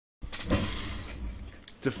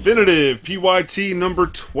Definitive PYT number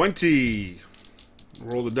 20.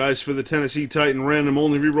 Roll the dice for the Tennessee Titan random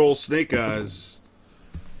only reroll Snake Eyes.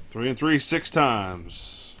 3 and 3, 6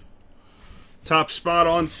 times. Top spot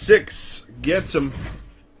on 6 gets him.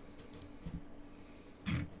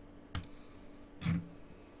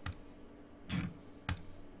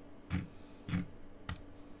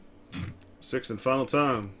 Sixth and final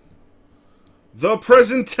time. The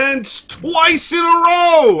present tense twice in a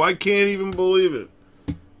row! I can't even believe it.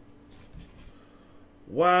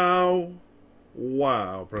 Wow.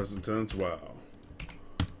 Wow, present tense, wow.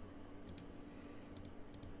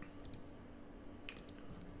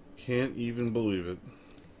 Can't even believe it.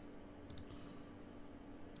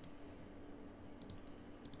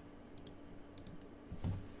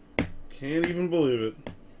 Can't even believe it.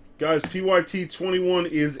 Guys, PYT 21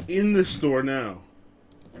 is in the store now.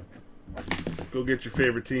 Go get your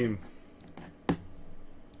favorite team.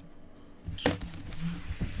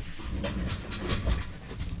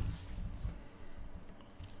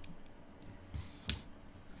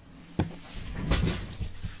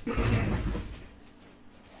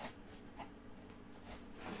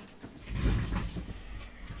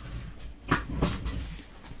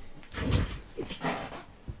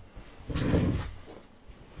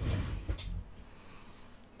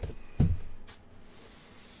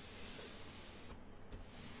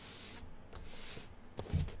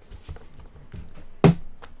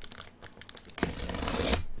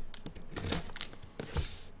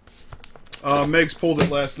 Megs pulled it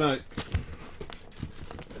last night.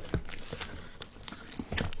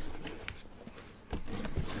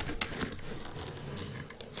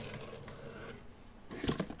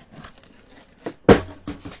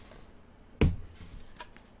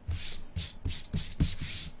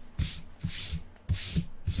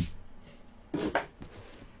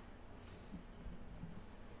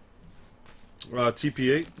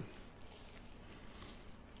 TP8.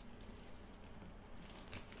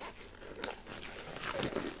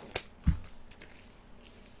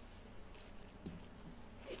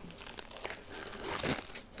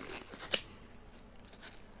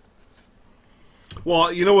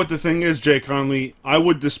 Well, you know what the thing is, Jay Conley? I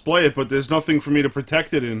would display it, but there's nothing for me to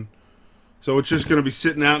protect it in. So it's just going to be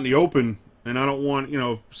sitting out in the open, and I don't want,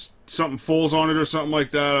 if something falls on it or something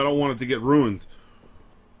like that, I don't want it to get ruined.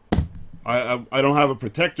 I don't have a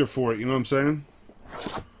protector for it, you know what I'm saying?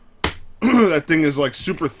 That thing is like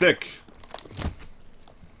super thick.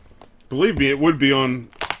 Believe me, it would be on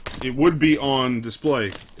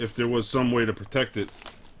display if there was some way to protect it.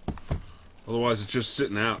 Otherwise, it's just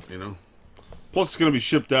sitting out, Plus, it's going to be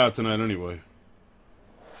shipped out tonight anyway.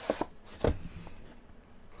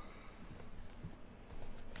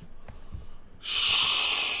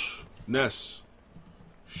 Shh. Ness.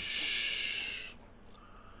 Shh.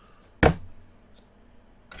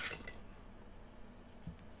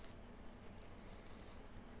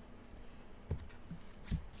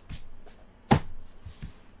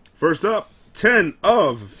 First up, 10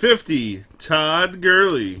 of 50, Todd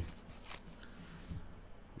Gurley.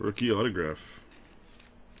 Rookie autograph.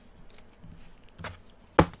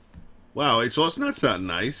 Wow, H. Lawson, that's not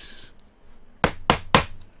nice.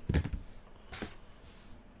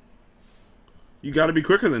 You got to be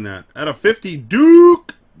quicker than that. Out of 50,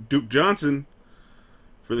 Duke Johnson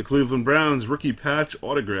for the Cleveland Browns, rookie patch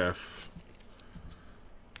autograph.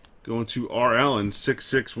 Going to R. Allen,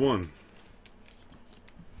 661.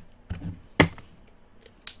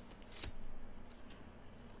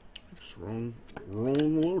 Oops, wrong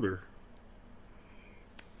loader.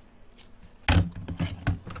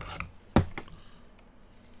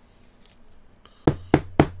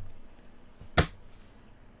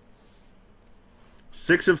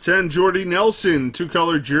 Six of 10, Jordy Nelson,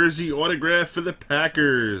 two-color jersey autograph for the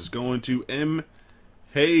Packers, going to M.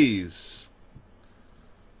 Hayes.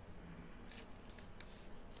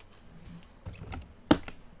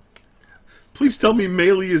 Please tell me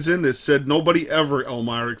Maley is in this. Said nobody ever,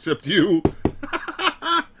 Elmire, except you.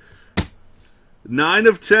 9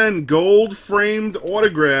 of 10, gold-framed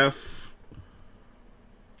autograph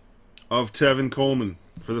of Tevin Coleman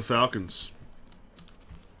for the Falcons.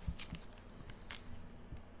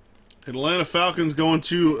 Atlanta Falcons going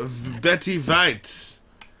to Betty White.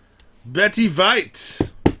 Betty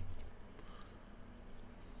White.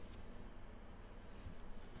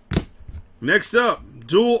 Next up,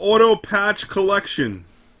 dual auto patch collection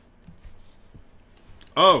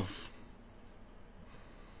of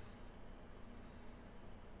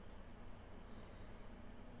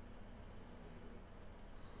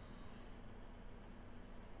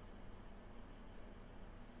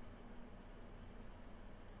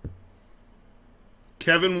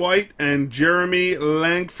Kevin White and Jeremy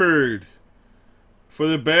Langford for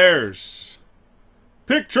the Bears.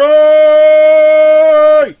 Pick Troy!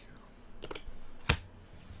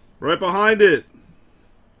 Right behind it,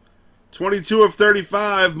 22 of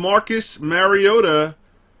 35, Marcus Mariota,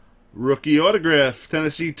 rookie autograph.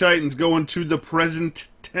 Tennessee Titans going to the present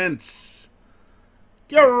tense.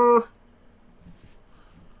 Yarr!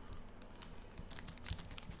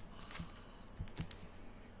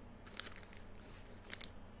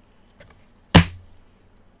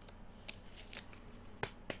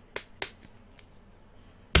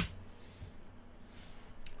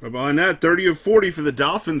 Right behind that, 30 of 40 for the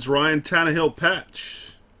Dolphins, Ryan Tannehill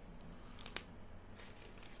patch.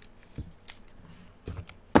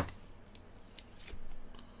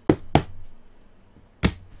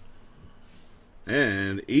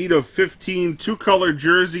 And 8 of 15, two-color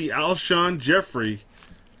jersey, Alshon Jeffrey,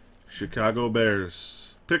 Chicago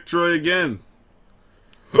Bears. Pick Troy again.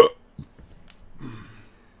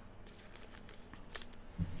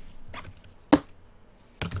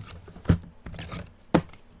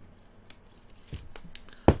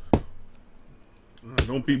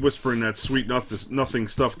 Don't be whispering that sweet nothing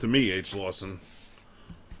stuff to me, H. Lawson.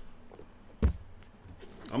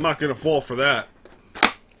 I'm not going to fall for that.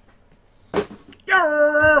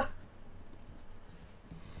 Yarr!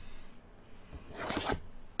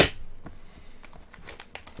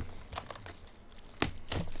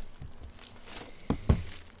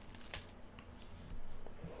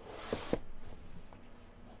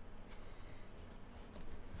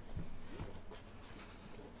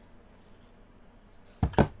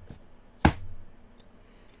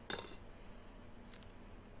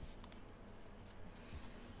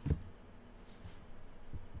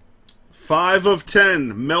 Five of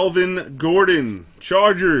 10, Melvin Gordon,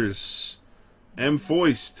 Chargers, M.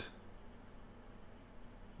 Foist,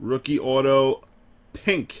 rookie auto,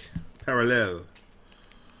 pink, parallel.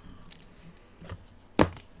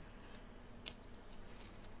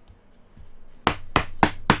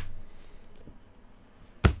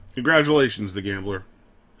 Congratulations, the gambler.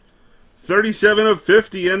 37 of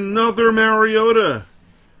 50, another Mariota.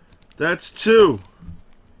 That's 2.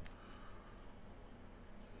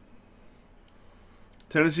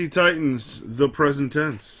 Tennessee Titans, the present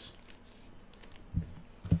tense.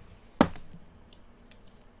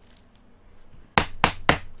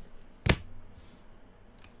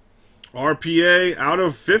 RPA out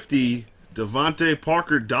of 50, Devontae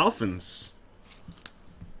Parker, Dolphins.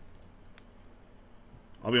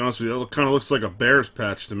 I'll be honest with you, that kind of looks like a Bears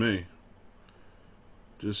patch to me.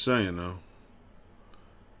 Just saying, though.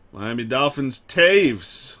 Miami Dolphins,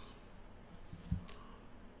 Taves.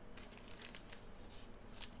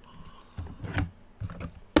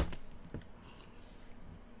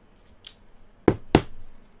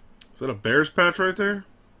 Is that a Bears patch right there?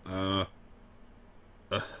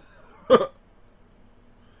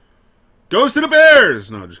 Goes to the Bears!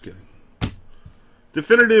 No, just kidding.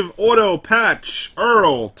 Definitive auto patch,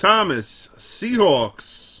 Earl Thomas,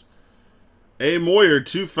 Seahawks. A. Moyer,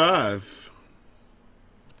 2-5.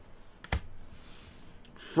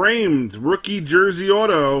 Framed rookie jersey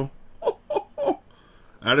auto.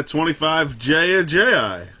 Out of 25,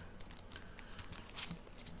 J.I.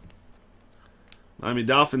 Miami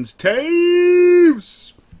Dolphins,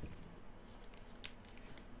 Taves.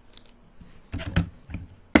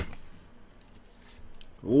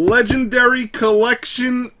 Legendary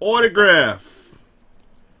Collection autograph.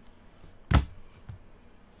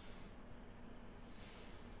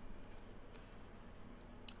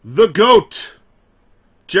 The GOAT,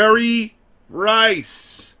 Jerry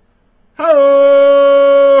Rice.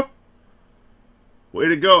 Ho! Way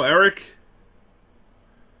to go, Eric.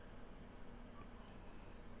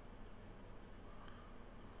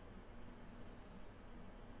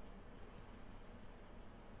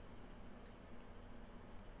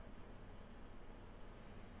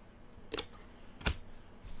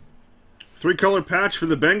 Three-color patch for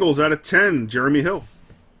the Bengals out of 10, Jeremy Hill.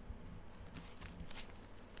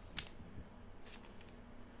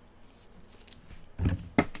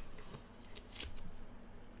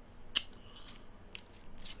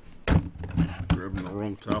 Grabbing the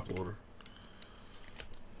wrong top loader.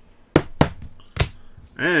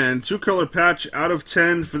 And two-color patch out of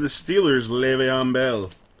 10 for the Steelers, Le'Veon Bell.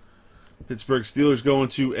 Pittsburgh Steelers going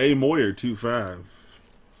to A. Moyer, 2-5.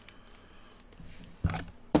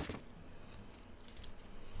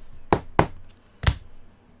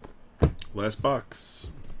 Last box.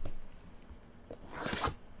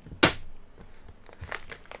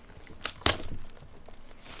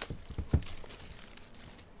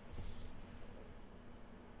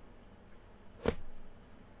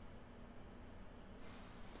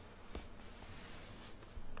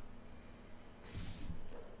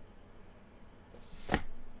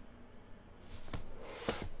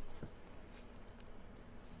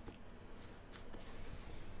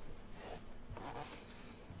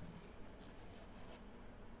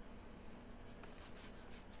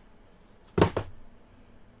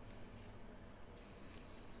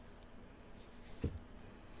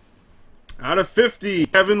 Out of 50,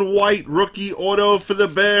 Kevin White, rookie auto for the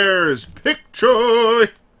Bears. Pickjoy.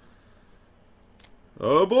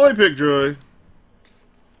 Oh boy, Pickjoy.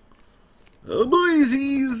 Oh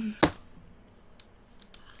boysies.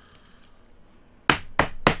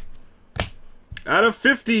 Out of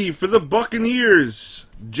 50 for the Buccaneers,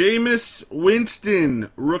 Jameis Winston,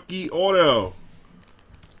 rookie auto.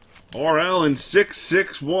 R. Allen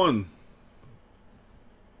 661.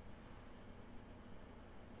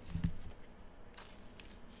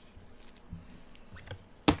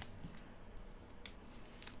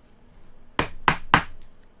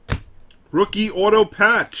 Rookie auto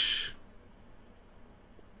patch.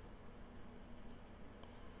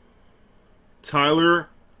 Tyler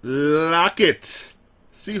Lockett,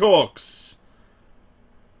 Seahawks.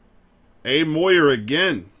 A. Moyer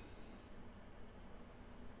again.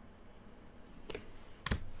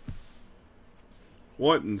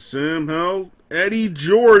 What in Sam Hell? Eddie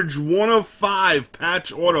George, 1 of 5,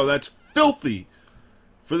 patch auto. That's filthy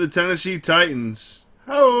for the Tennessee Titans.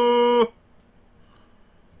 Ho!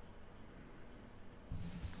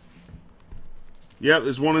 Yep,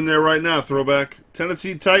 there's one in there right now, throwback.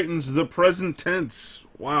 Tennessee Titans, the present tense.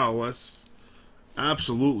 Wow, that's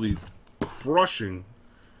absolutely crushing.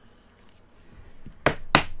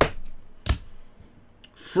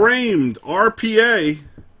 Framed, RPA,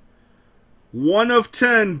 1 of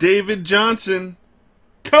 10, David Johnson.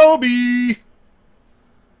 Kobe!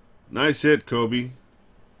 Nice hit, Kobe.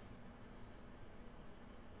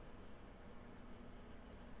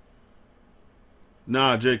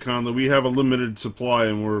 Nah, Jay Conley, we have a limited supply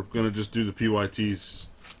and we're going to just do the PYTs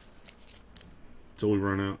until we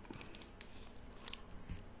run out.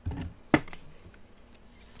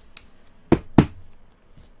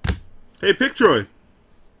 Hey, Pickjoy.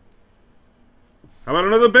 How about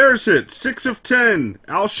another Bears hit? 6 of 10,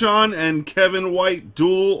 Alshon and Kevin White,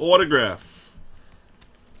 dual autograph.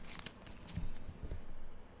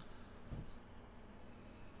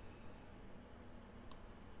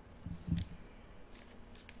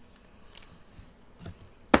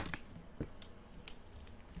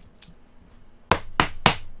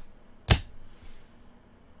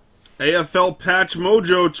 AFL Patch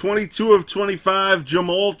Mojo, 22 of 25,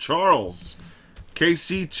 Jamal Charles.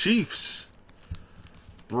 KC Chiefs.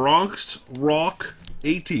 Bronx Rock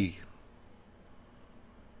 80.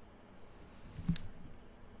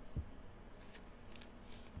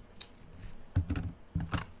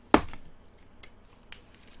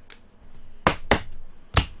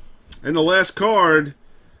 And the last card,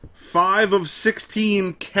 5 of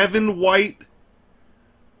 16, Kevin White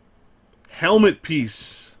helmet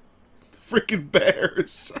piece. Freaking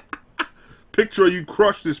Bears. Picture you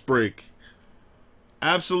crushed this break.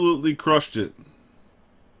 Absolutely crushed it.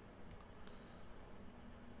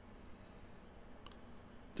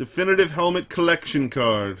 Definitive helmet collection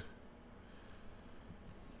card.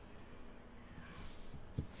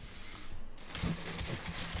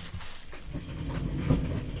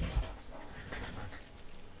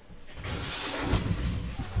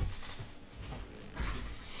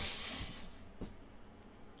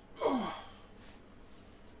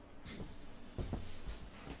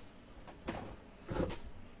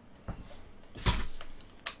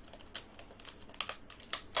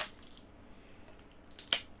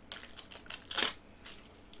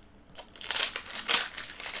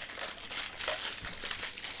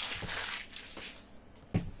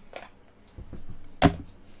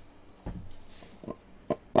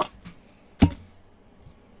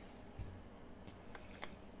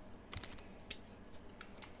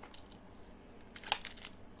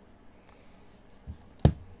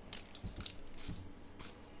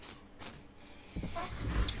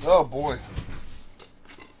 Oh boy.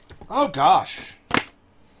 Oh gosh.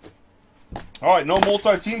 Alright, no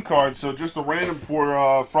multi-team cards, so just a random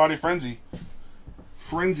for Friday Frenzy.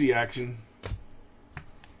 Frenzy action.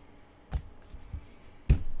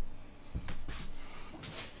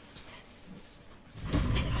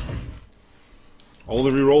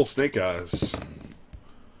 Only reroll Snake Eyes.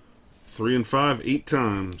 3 and 5, 8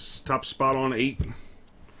 times. Top spot on 8.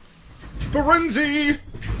 Frenzy!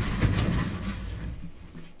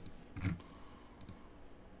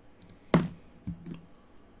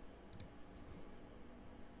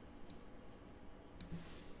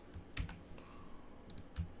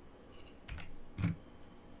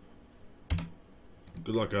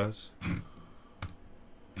 Good luck, guys.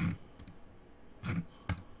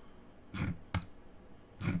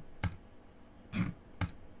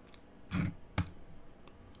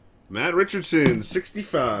 Matt Richardson,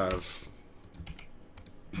 65.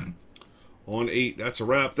 On 8. That's a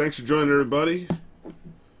wrap. Thanks for joining, everybody.